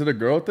 Is it a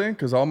girl thing?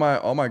 Because all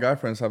my guy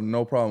friends have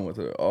no problem with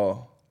it at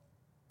all.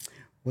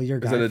 Well, your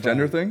Is guy it a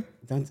gender friend-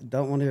 thing?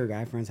 Don't one of your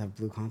guy friends have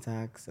blue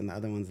contacts, and the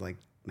other one's like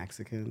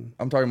Mexican?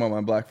 I'm talking about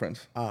my black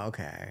friends. Oh,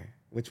 okay.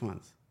 Which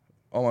ones?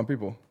 All my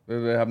people. They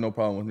have no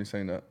problem with me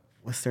saying that.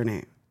 What's their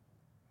name?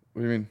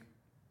 What do you mean?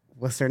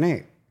 What's their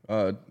name?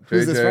 JJ,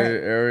 Who's this friend?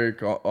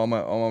 Eric, all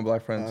my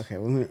black friends. Okay,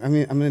 well, I'm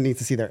gonna need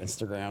to see their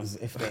Instagrams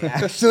if they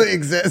actually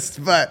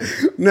exist. But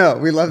no,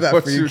 we love that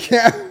What's for you, your-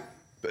 Cam.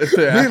 If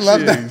they We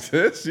love actually that.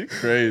 exist, you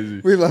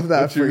crazy. We love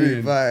that What for you,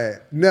 mean?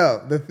 but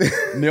no, the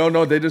thing.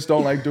 No, they just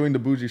don't like doing the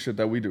bougie shit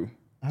that we do.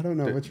 I don't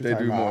know what you're They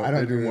talking do about. more. I don't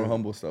They do know. more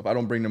humble stuff. I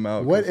don't bring them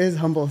out. What is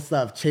humble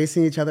stuff?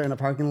 Chasing each other in a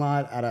parking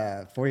lot at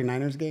a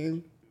 49ers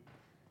game?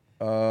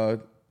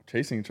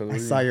 Chasing each other. I What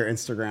do you saw mean? your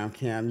Instagram,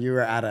 Cam. You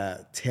were at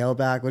a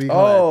tailback. What do you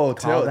call Oh, it?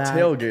 Callback?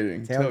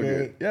 tailgating.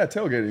 Tailgate. Yeah,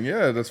 tailgating.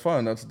 Yeah, that's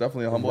fun. That's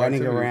definitely a humble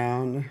Running activity.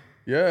 around.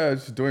 Yeah,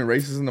 just doing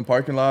races in the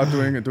parking lot,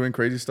 doing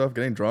crazy stuff,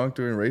 getting drunk,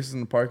 doing races in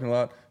the parking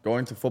lot,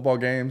 going to football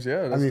games.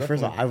 Yeah, that's I mean, first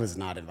of all, definitely- I was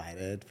not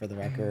invited. For the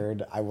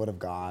record, I would have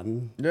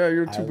gone. Yeah,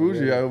 you're too I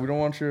bougie. would- We don't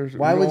want your.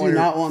 Why would you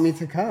not want me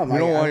to come? We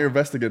don't I- want your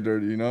vest to get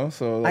dirty,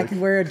 So I like, could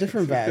wear a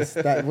different vest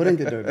that wouldn't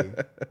get dirty.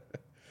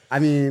 I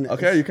mean,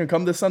 okay, you can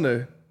come this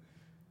Sunday.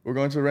 We're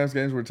going to the Rams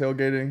games. We're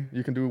tailgating.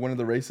 You can do one of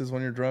the races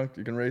when you're drunk.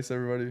 You can race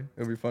everybody.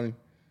 It'll be funny.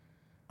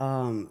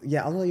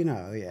 yeah, I'll let you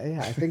know. Yeah.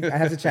 I think I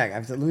have to check.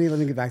 Let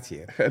me get back to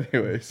you.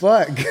 Anyways,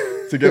 But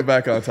to get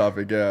back on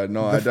topic, yeah,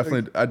 no, I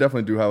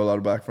definitely do have a lot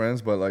of black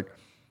friends, but like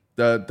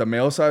the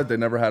male side, they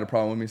never had a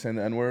problem with me saying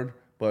the N word,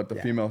 but the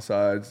Yeah. female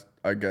sides,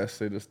 I guess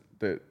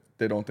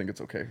they don't think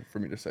it's okay for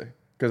me to say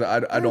because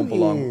I don't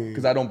belong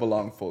because I don't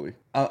belong fully.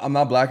 I'm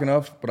not black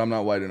enough, but I'm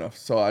not white enough,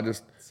 so I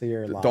just So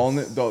you're the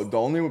lost.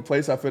 only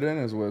place I fit in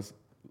is with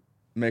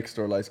mixed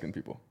or light skinned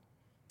people.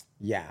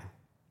 yeah,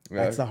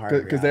 Yeah, that's the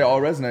hard because they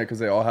all resonate because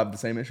they all have the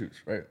same issues,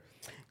 right?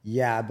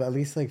 Yeah, but at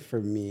least like for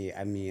me,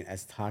 I mean,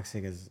 as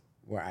toxic as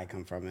where I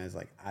come from is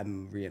like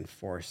I'm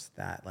reinforced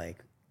that like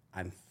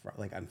I'm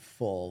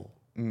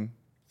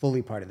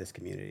fully part of this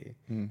community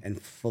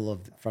and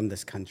from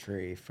this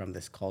country, from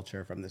this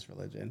culture, from this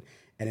religion,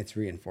 and it's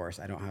reinforced.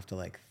 I don't have to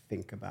like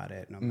think about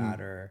it no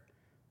matter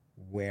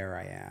where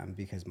I am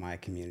because my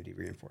community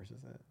reinforces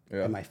it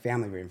Yeah. and my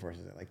family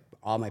reinforces it. Like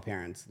all my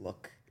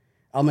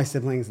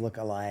siblings look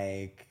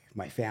alike,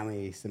 my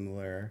family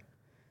similar,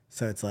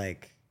 so it's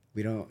like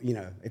we don't,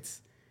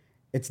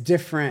 it's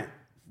different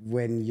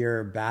when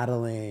you're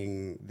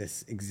battling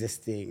this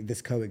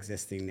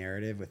coexisting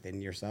narrative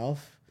within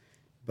yourself,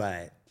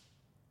 but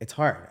it's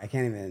hard. I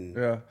can't even.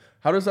 Yeah.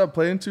 How does that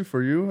play into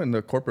for you in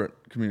the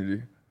corporate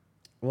community?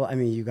 Well, I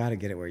mean, you got to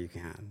get it where you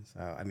can. So,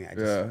 I mean, I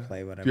just Yeah.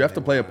 play whatever. Do you have they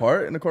to play a want.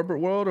 part in the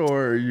corporate world,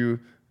 or are you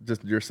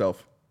just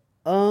yourself?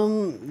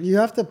 You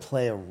have to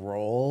play a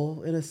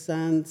role in a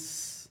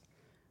sense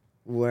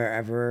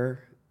wherever.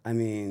 I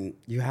mean,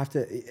 you have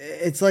to.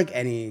 It's like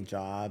any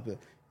job.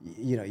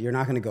 you know, you're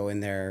not going to go in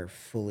there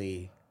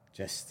fully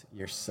just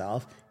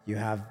yourself. You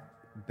have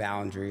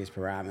boundaries,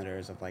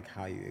 parameters of like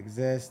how you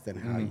exist and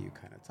how you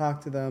kind of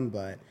talk to them.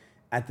 But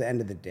at the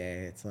end of the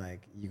day, it's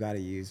like you got to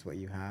use what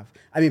you have.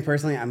 I mean,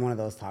 personally, I'm one of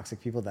those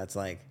toxic people that's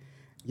like,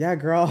 yeah,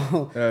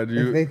 girl,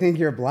 if they think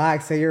you're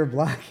black, say you're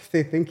black. If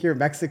they think you're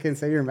Mexican,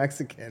 say you're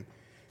Mexican.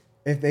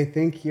 If they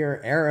think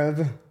you're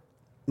Arab,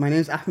 my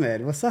name's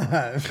Ahmed. What's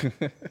up?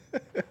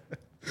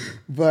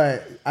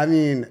 But I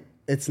mean,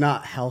 it's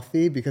not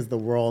healthy because the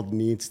world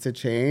needs to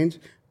change.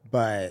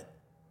 But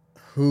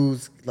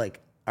who's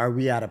like, are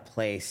we at a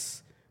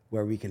place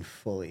where we can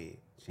fully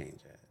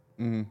change it?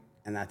 And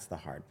that's the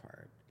hard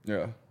part.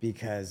 Yeah.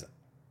 Because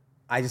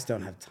I just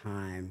don't have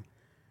time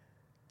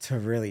to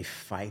really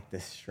fight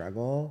this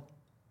struggle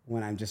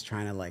when I'm just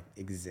trying to like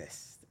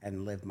exist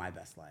and live my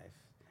best life.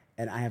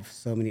 And I have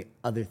so many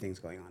other things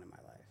going on in my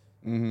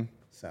life.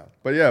 So,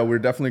 but yeah, we're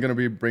definitely going to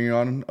be bringing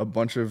on a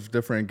bunch of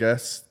different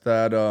guests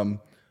that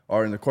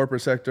are in the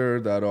corporate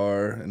sector, that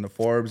are in the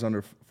Forbes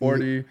under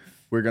 40.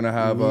 We're going to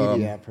have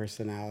media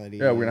personalities.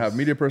 Yeah, we're going to have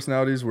media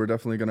personalities. We're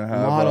definitely going to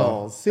have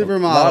models, supermodels.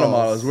 A lot of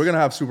models. We're going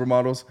to have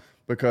supermodels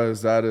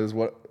because that is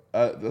what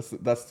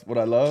that's what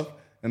I love.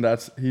 And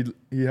that's he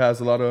has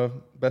a lot of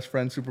best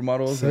friend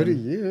supermodels. So do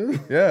you?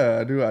 Yeah,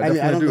 I do. I definitely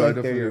don't do. think I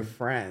definitely they're your do.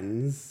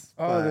 friends.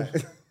 Oh,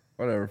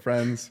 whatever,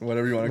 friends,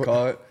 whatever you want to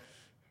call it.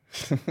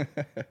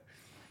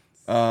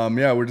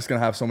 Yeah, we're just gonna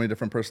have so many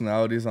different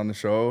personalities on the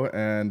show,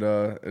 and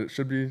it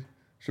should be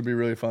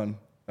really fun.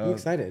 I'm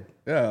excited.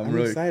 Yeah, I'm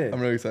really excited. I'm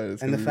really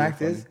excited. And the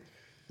fact is,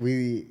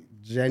 we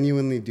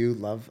genuinely do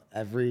love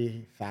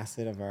every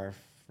facet of our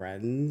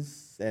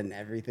friends and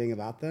everything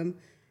about them.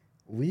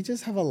 We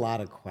just have a lot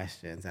of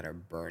questions that are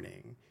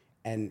burning,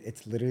 and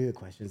it's literally the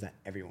questions that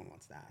everyone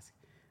wants to ask.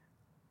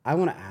 I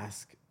want to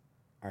ask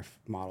our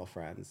model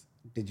friends,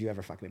 did you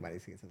ever fuck anybody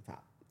to get to the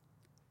top?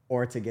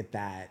 Or to get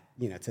that,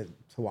 you know, to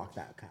walk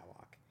that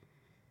catwalk?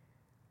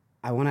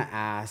 I want to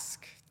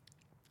ask...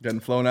 Getting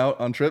flown out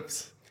on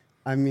trips?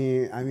 I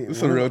mean,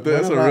 That's a real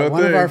thing.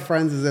 One of our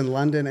friends is in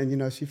London, and you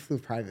know she flew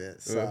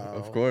private. So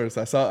of course,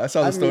 I saw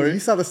the story. You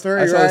saw the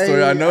story, I saw the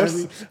story.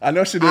 I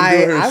know she didn't do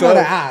it herself. I want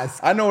to ask.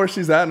 I know where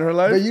she's at in her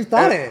life. But you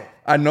thought it.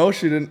 I know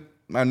she didn't.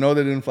 I know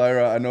they didn't fly her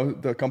out. I know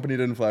the company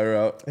didn't fly her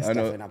out. It's I know.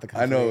 definitely not the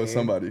company. I know it was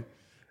somebody.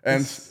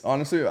 And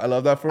honestly, I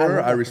love that for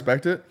her. I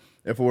respect it.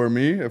 If it were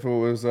me, if it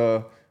was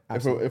if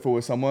it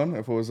was someone,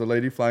 if it was a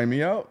lady flying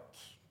me out,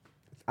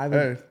 I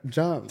would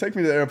jump. Take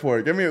me to the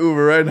airport. Get me an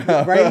Uber right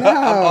now. Right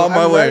now. I'm on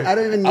my way. I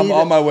don't even need I'm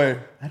on my way.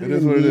 I don't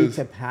even need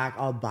to pack.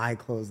 I'll buy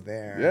clothes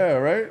there. Yeah,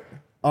 right?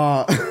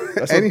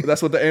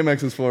 That's what the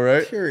Amex is for,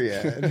 right?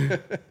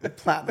 Period.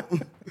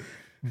 Platinum.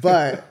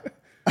 But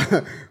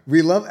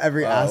we love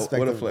every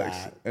aspect of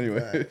that.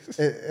 Anyway.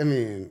 I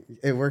mean,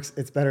 it works.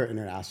 It's better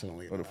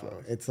internationally. What a flex.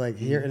 It's like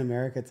here in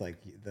America, it's like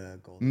the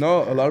gold.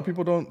 No, a lot of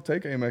people don't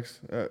take Amex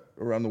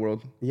around the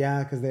world.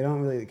 Yeah, because they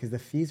don't really, because the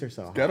fees are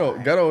so high.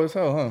 Ghetto as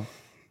hell, huh?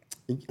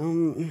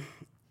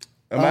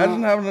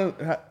 Imagine having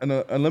an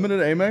unlimited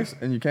Amex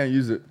and you can't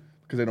use it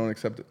because they don't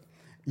accept it.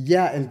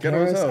 Yeah, in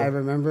Paris, I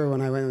remember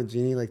when I went with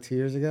Jeannie like 2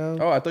 years ago.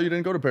 Oh, I thought you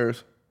didn't go to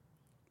Paris.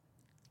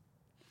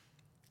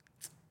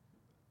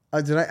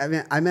 Oh, did I? I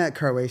mean, I'm at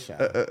Croatia.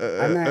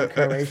 I'm at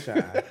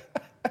Croatia.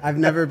 I've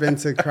never been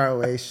to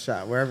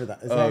Croatia, wherever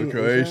that is. Oh,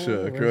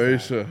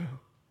 Croatia.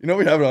 You know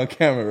we have it on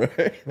camera,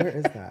 right? Where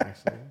is that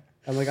actually?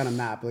 I'm like on a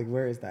map. Like,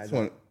 where is that?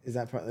 Is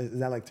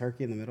that like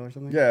Turkey in the middle or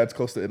something? Yeah, it's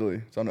close to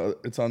Italy. It's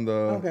on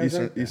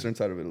the eastern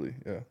side of Italy.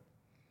 Yeah.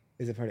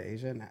 Is it part of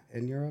Asia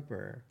in Europe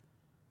or?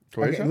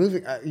 Croatia. Okay,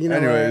 moving.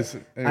 Anyways,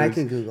 I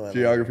can Google it.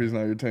 Geography's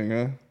not your thing,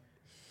 huh?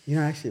 You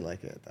know, I actually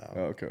like it though.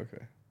 Oh, okay.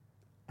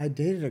 I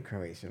dated a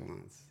Croatian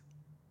once.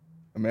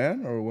 A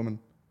man or a woman?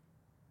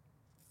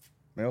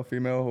 Male,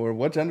 female, or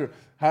what gender?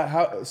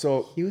 How?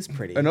 So he was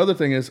pretty. Another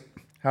thing is,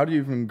 how do you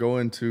even go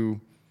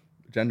into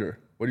gender?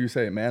 What do you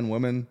say, man,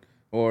 woman,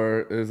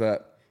 or is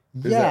that?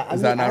 Is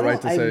that not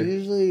right to say? I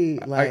usually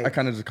like. I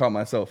kind of just caught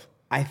myself.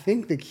 I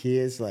think the key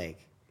is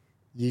like,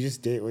 you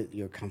just date what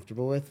you're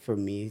comfortable with. For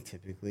me,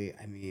 typically,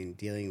 I mean,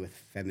 dealing with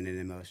feminine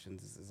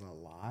emotions is a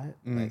lot.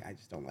 Like, I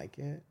just don't like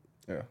it.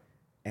 Yeah.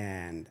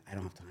 And I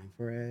don't have time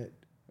for it.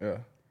 Yeah.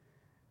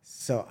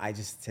 So I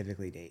just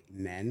typically date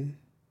men.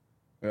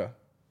 Yeah.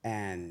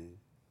 And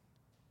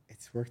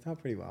it's worked out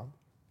pretty well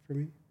for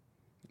me.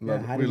 We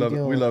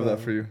love that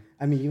for you.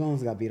 I mean, you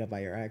almost got beat up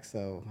by your ex,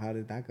 so how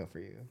did that go for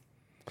you?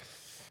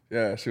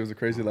 Yeah, she was a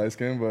crazy light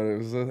skin, but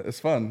it's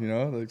fun, you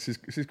know. Like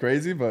she's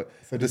crazy, but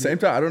at the same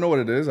time, I don't know what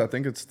it is. I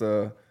think it's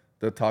the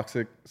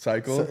toxic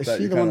cycle. So is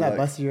she the one that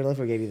busted your lip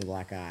or gave you the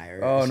black eye?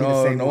 Or oh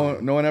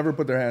no one ever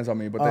put their hands on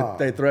me, but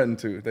they threatened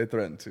to. They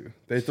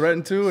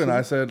threatened to, and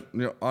I said, you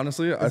know,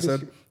 honestly, I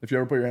said, if you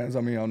ever put your hands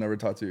on me, I'll never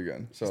talk to you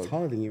again. So she's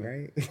taller than you,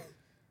 right?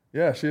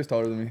 Yeah, she is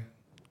taller than me.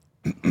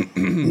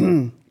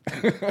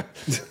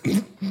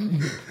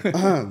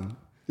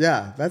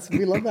 Yeah,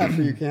 we love that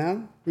for you,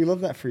 Cam. We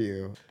love that for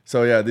you.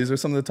 So yeah, these are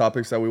some of the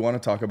topics that we want to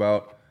talk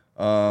about.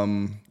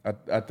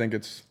 I think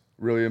it's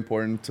really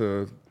important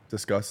to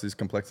discuss these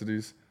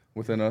complexities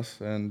within us,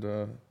 and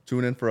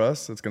tune in for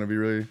us. It's gonna be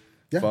really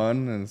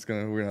fun, and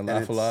we're gonna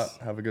laugh a lot,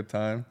 have a good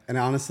time. And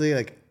honestly,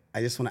 like, I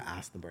just want to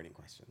ask the burning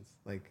questions.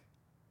 Like,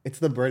 it's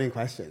the burning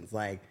questions.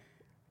 Like,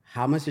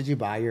 how much did you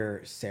buy your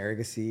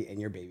surrogacy and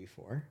your baby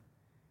for?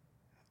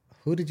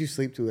 Who did you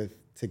sleep with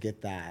to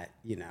get that,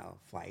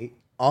 flight?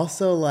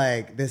 Also,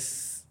 like,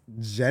 this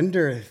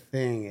gender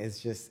thing is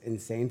just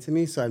insane to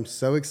me. So I'm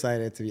so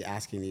excited to be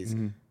asking these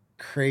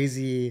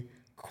crazy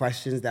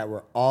questions that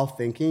we're all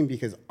thinking,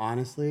 because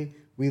honestly,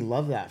 we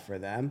love that for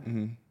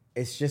them.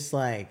 It's just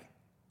like,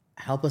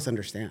 help us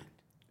understand.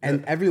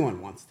 And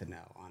everyone wants to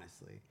know,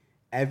 honestly.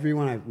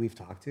 Everyone we've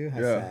talked to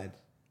has said,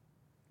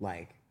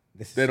 like,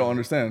 this is they don't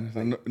understand.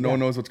 Like, no one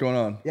knows what's going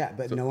on. Yeah,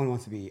 but no one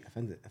wants to be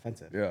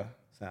offensive. Yeah.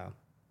 So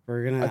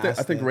we're going to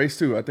I think race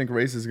too. I think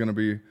race is going to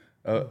be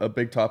a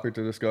big topic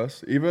to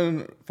discuss,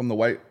 even from the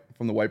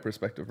white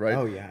perspective, right?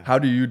 Oh, yeah. How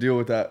do you deal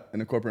with that in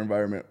a corporate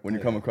environment when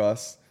you come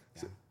across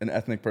an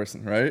ethnic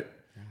person, right?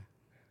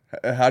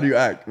 Yeah. How do you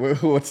act?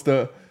 What's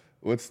the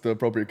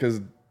appropriate?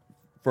 Because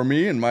for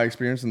me, in my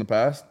experience in the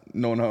past,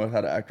 no one knows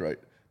how to act right.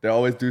 They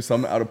always do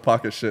some out of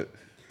pocket shit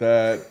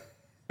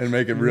and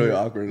make it really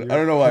awkward. I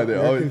don't know why they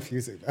always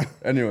confusing though.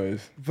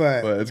 Anyways,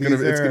 but it's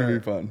gonna be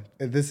fun.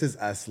 This is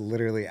us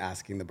literally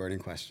asking the burning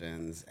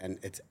questions, and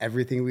it's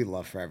everything we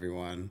love for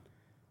everyone,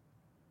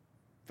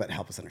 but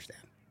help us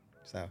understand.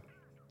 So,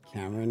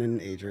 Cameron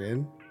and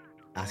Adrian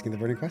asking the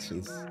burning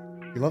questions.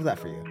 We love that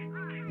for you.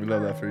 We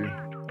love that for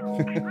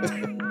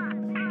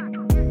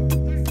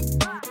you.